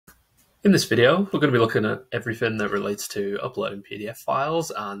In this video, we're going to be looking at everything that relates to uploading PDF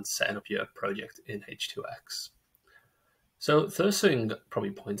files and setting up your project in H2X. So the first thing I'd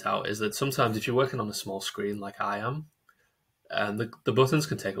probably point out is that sometimes if you're working on a small screen like I am, the buttons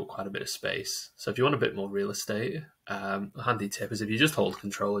can take up quite a bit of space. So if you want a bit more real estate, a handy tip is if you just hold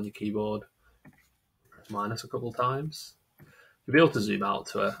Control on your keyboard, press minus a couple of times, you'll be able to zoom out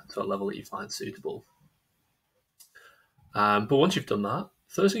to a level that you find suitable. But once you've done that,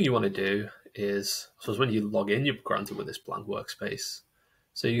 first thing you want to do is, I suppose when you log in, you're granted with this blank workspace.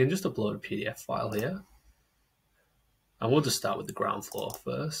 So you can just upload a PDF file here. And we'll just start with the ground floor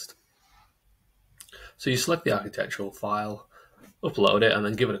first. So you select the architectural file, upload it, and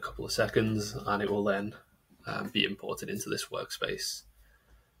then give it a couple of seconds, and it will then be imported into this workspace.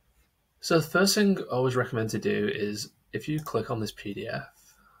 So the first thing I always recommend to do is if you click on this PDF,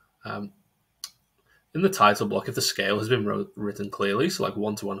 in the title block, if the scale has been written clearly, so like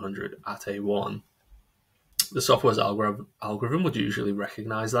 1 to 100 at A1, the software's algorithm would usually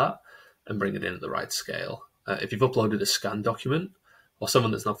recognize that and bring it in at the right scale. If you've uploaded a scanned document or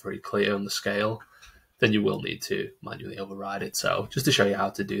someone that's not very clear on the scale, then you will need to manually override it. So just to show you how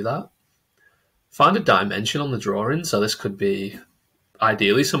to do that, find a dimension on the drawing. So this could be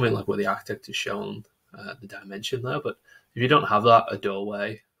ideally something like where the architect has shown the dimension there, but if you don't have that, a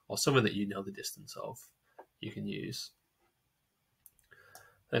doorway or something that you know the distance of, you can use.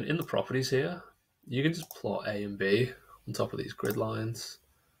 Then in the properties here, you can just plot A and B on top of these grid lines.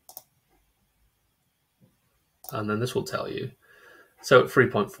 And then this will tell you. So at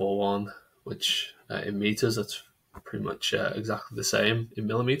 3.41, which in meters, that's pretty much exactly the same in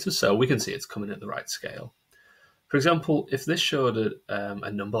millimeters. So we can see it's coming at the right scale. For example, if this showed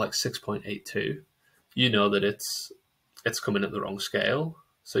a number like 6.82, you know that it's coming at the wrong scale.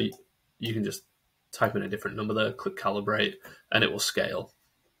 So you can just type in a different number there, click calibrate, and it will scale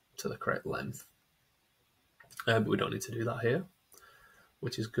to the correct length. But we don't need to do that here,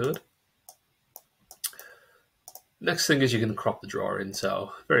 which is good. Next thing is you can crop the drawing.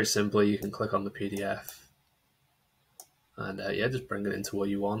 So very simply, you can click on the PDF and just bring it into where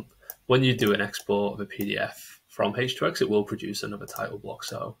you want. When you do an export of a PDF from H2X, it will produce another title block.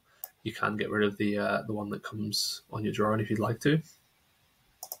 So you can get rid of the one that comes on your drawing if you'd like to.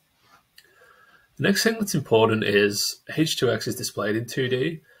 The next thing that's important is H2X is displayed in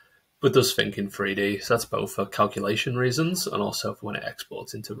 2D, but does think in 3D. So that's both for calculation reasons and also for when it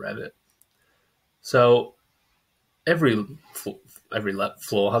exports into Revit. So every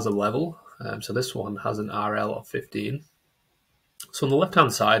floor has a level. So this one has an RL of 15. So on the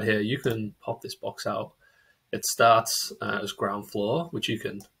left-hand side here, you can pop this box out. It starts as ground floor, which you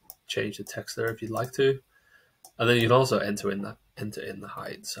can change the text there if you'd like to. And then you can also enter in the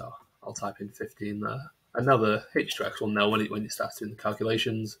height. So I'll type in 15 there. And now the H2X will know when it starts doing the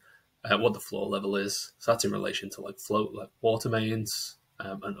calculations what the floor level is. So that's in relation to like water mains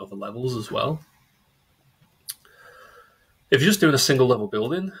and other levels as well. If you're just doing a single level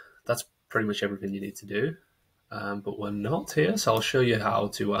building, that's pretty much everything you need to do. But we're not here, so I'll show you how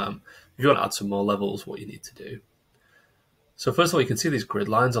to, if you want to add some more levels, what you need to do. So first of all, you can see these grid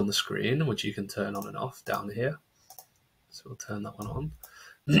lines on the screen, which you can turn on and off down here. So we'll turn that one on.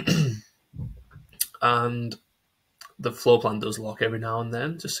 And the floor plan does lock every now and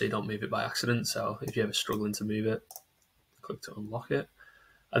then, just so you don't move it by accident. So if you're ever struggling to move it, click to unlock it.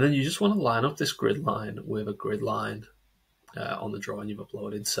 And then you just want to line up this grid line with a grid line on the drawing you've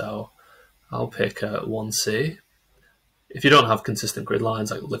uploaded. So I'll pick 1C. If you don't have consistent grid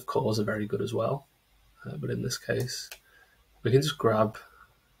lines, like lift cores are very good as well. But in this case, we can just grab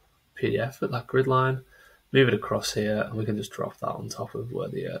PDF at that grid line, move it across here, and we can just drop that on top of where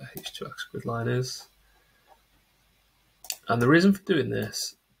the H2X grid line is. And the reason for doing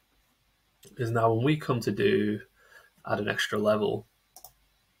this is now when we come to add an extra level,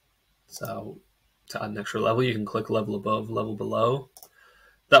 so to add an extra level, you can click level above, level below.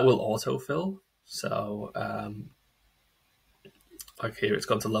 That will autofill. So like here, it's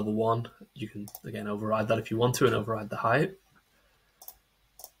gone to level 1. You can, again, override that if you want to and override the height.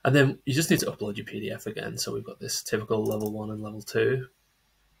 And then you just need to upload your PDF again. So we've got this typical level 1 and level 2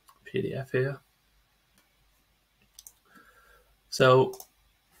 PDF here. So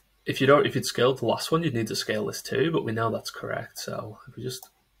if you'd scaled the last one, you'd need to scale this too, but we know that's correct. So if we just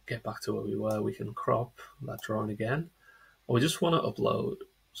get back to where we were, we can crop that drawing again. And we just want to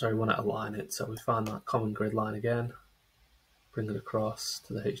want to align it. So we find that common grid line again, bring it across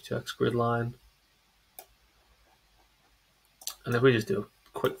to the H2X grid line. And if we just do a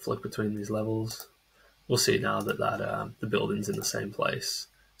quick flick between these levels, we'll see now that the building's in the same place.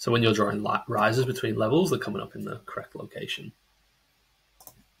 So when you're drawing rises between levels, they're coming up in the correct location.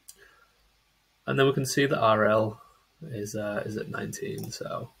 And then we can see the RL is at 19,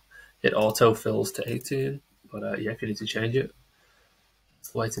 so it auto fills to 18. But yeah, if you need to change it, that's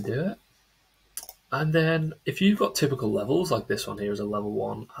the way to do it. And then if you've got typical levels, like this one here is a level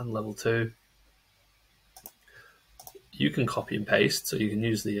 1 and level 2, you can copy and paste. So you can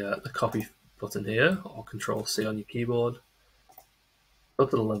use the copy button here, or Control C on your keyboard, go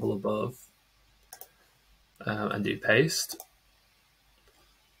to the level above, and do paste.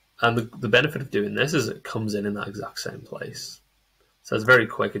 And the benefit of doing this is it comes in that exact same place. So it's very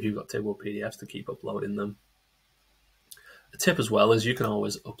quick if you've got table PDFs to keep uploading them. A tip as well is you can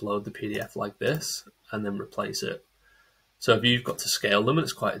always upload the PDF like this and then replace it. So if you've got to scale them, and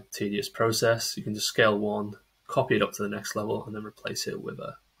it's quite a tedious process, you can just scale one, copy it up to the next level, and then replace it with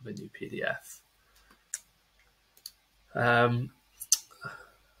a new PDF. And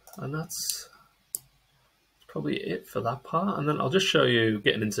that's probably it for that part. And then I'll just show you,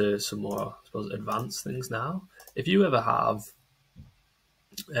 getting into some more, I suppose, advanced things now. If you ever have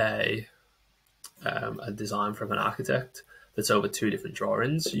a design from an architect that's over 2 different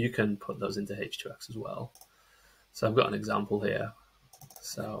drawings, you can put those into H2X as well. So I've got an example here.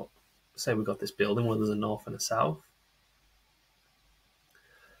 So say we've got this building where there's a north and a south.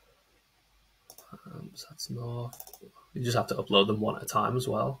 So that's north. You just have to upload them one at a time as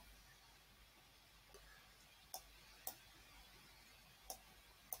well.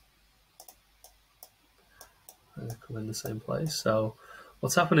 And they come in the same place. So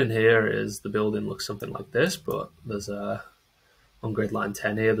what's happening here is the building looks something like this, but there's on grid line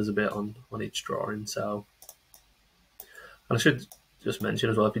 10 here, there's a bit on each drawing. So, and I should just mention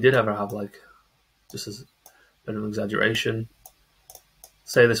as well, if you did ever have, like, just as a bit of an exaggeration,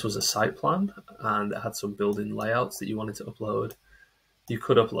 say this was a site plan and it had some building layouts that you wanted to upload, you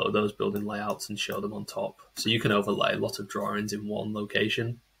could upload those building layouts and show them on top. So you can overlay lots of drawings in one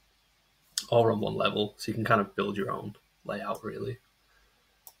location or on one level, so you can kind of build your own layout, really.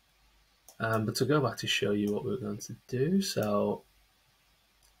 But to go back to show you what we're going to do, so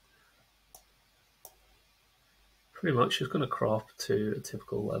pretty much just going to crop to a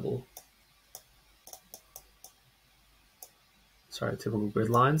typical level. Sorry, a typical grid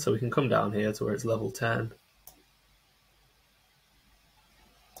line. So we can come down here to where it's level 10.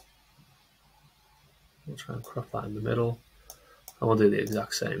 We'll try and crop that in the middle. And we'll do the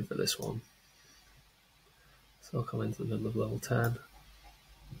exact same for this one. So I'll come into the middle of level 10.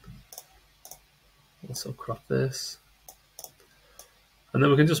 Also crop this. And then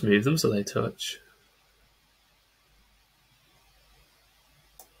we can just move them so they touch.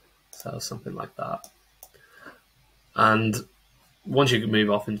 So something like that. And once you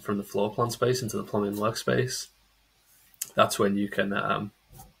move off from the floor plan space into the plumbing workspace, that's when you can,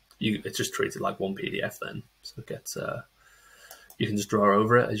 it's just treated like one PDF then. So it gets, you can just draw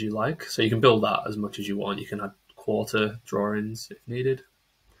over it as you like. So you can build that as much as you want. You can add quarter drawings if needed.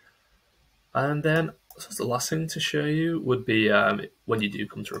 And then so the last thing to show you would be when you do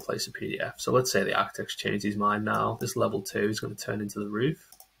come to replace a PDF. So let's say the architect's changed his mind now. This level 2 is going to turn into the roof.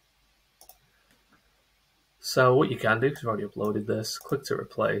 So what you can do, because I've already uploaded this, click to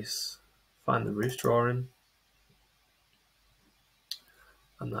replace, find the roof drawing,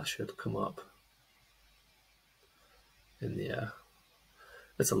 and that should come up in the,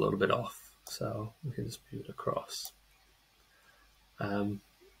 it's a little bit off, so we can just move it across.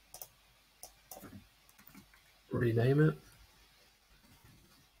 Rename it.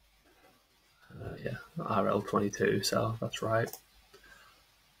 Yeah, RL22, so that's right.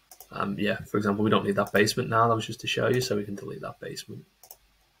 Yeah, for example, we don't need that basement now. That was just to show you, so we can delete that basement.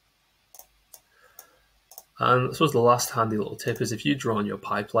 And I suppose the last handy little tip is if you draw on your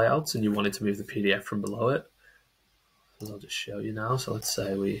pipe layouts and you wanted to move the PDF from below it, I'll just show you now. So let's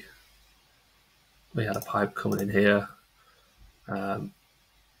say we had a pipe coming in here, and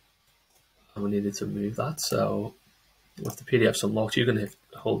we needed to move that. So if the PDF's unlocked, you're going to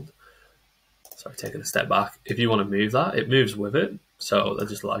hold, sorry, taking a step back. If you want to move that, it moves with it. So that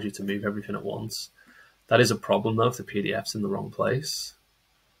just allows you to move everything at once. That is a problem though if the PDF's in the wrong place.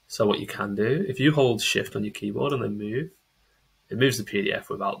 So what you can do, if you hold Shift on your keyboard and then move, it moves the PDF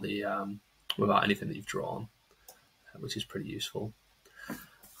without the without anything that you've drawn, which is pretty useful.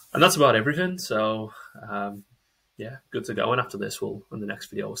 And that's about everything. So yeah, good to go. And after this, in the next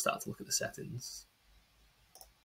video, we'll start to look at the settings.